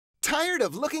Tired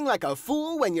of looking like a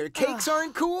fool when your cakes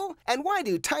aren't cool? And why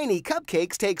do tiny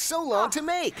cupcakes take so long to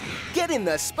make? Get in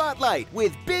the spotlight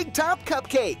with Big Top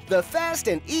Cupcake, the fast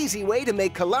and easy way to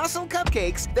make colossal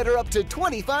cupcakes that are up to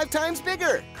 25 times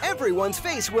bigger. Everyone's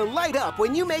face will light up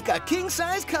when you make a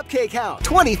king-size cupcake house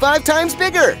 25 times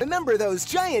bigger. Remember those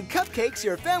giant cupcakes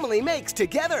your family makes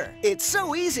together? It's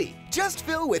so easy. Just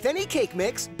fill with any cake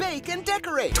mix, bake, and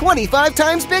decorate. 25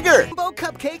 times bigger. Jumbo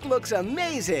cupcake looks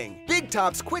amazing. Big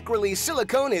Top's quick-release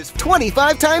silicone is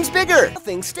 25 times bigger.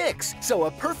 Nothing sticks, so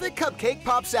a perfect cupcake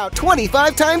pops out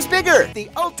 25 times bigger. The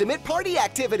ultimate party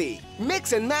activity.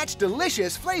 Mix and match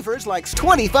delicious flavors like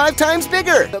 25 times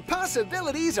bigger. The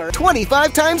possibilities are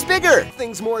 25 times bigger.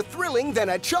 Things more thrilling than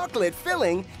a chocolate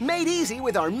filling, made easy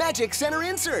with our Magic Center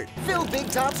insert. Fill Big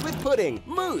Tops with pudding,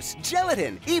 mousse,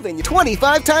 gelatin, even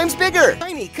 25 times bigger.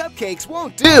 Tiny cupcakes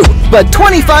won't do, but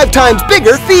 25 times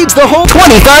bigger feeds the whole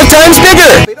 25 times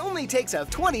bigger. It only takes a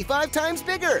 25 times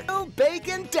bigger. Fill, bake,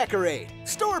 and decorate.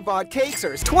 Store-bought cakes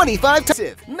are 25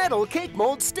 times. Metal cake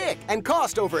molds stick and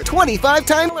cost over 25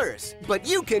 times. But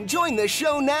you can join the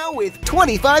show now with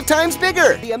 25 times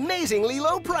bigger. The amazingly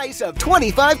low price of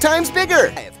 25 times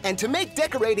bigger. And to make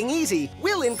decorating easy,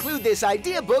 we'll include this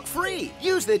idea book free.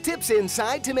 Use the tips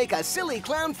inside to make a silly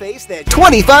clown face that's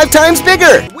 25 times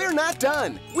bigger. We're not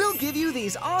done. We'll give you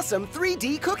these awesome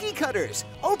 3D cookie cutters.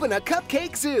 Open a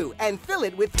cupcake zoo and fill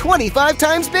it with 25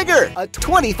 times bigger. A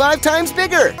 25 times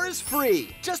bigger. It's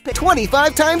free. Just pay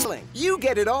 25 times. You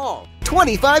get it all.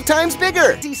 25 times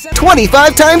bigger.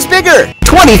 25 times bigger.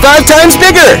 25 times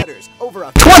bigger. Over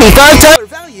a 25 times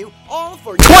value, all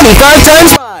for 25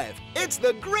 times 5. It's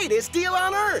the greatest deal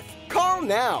on earth. Call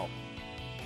now.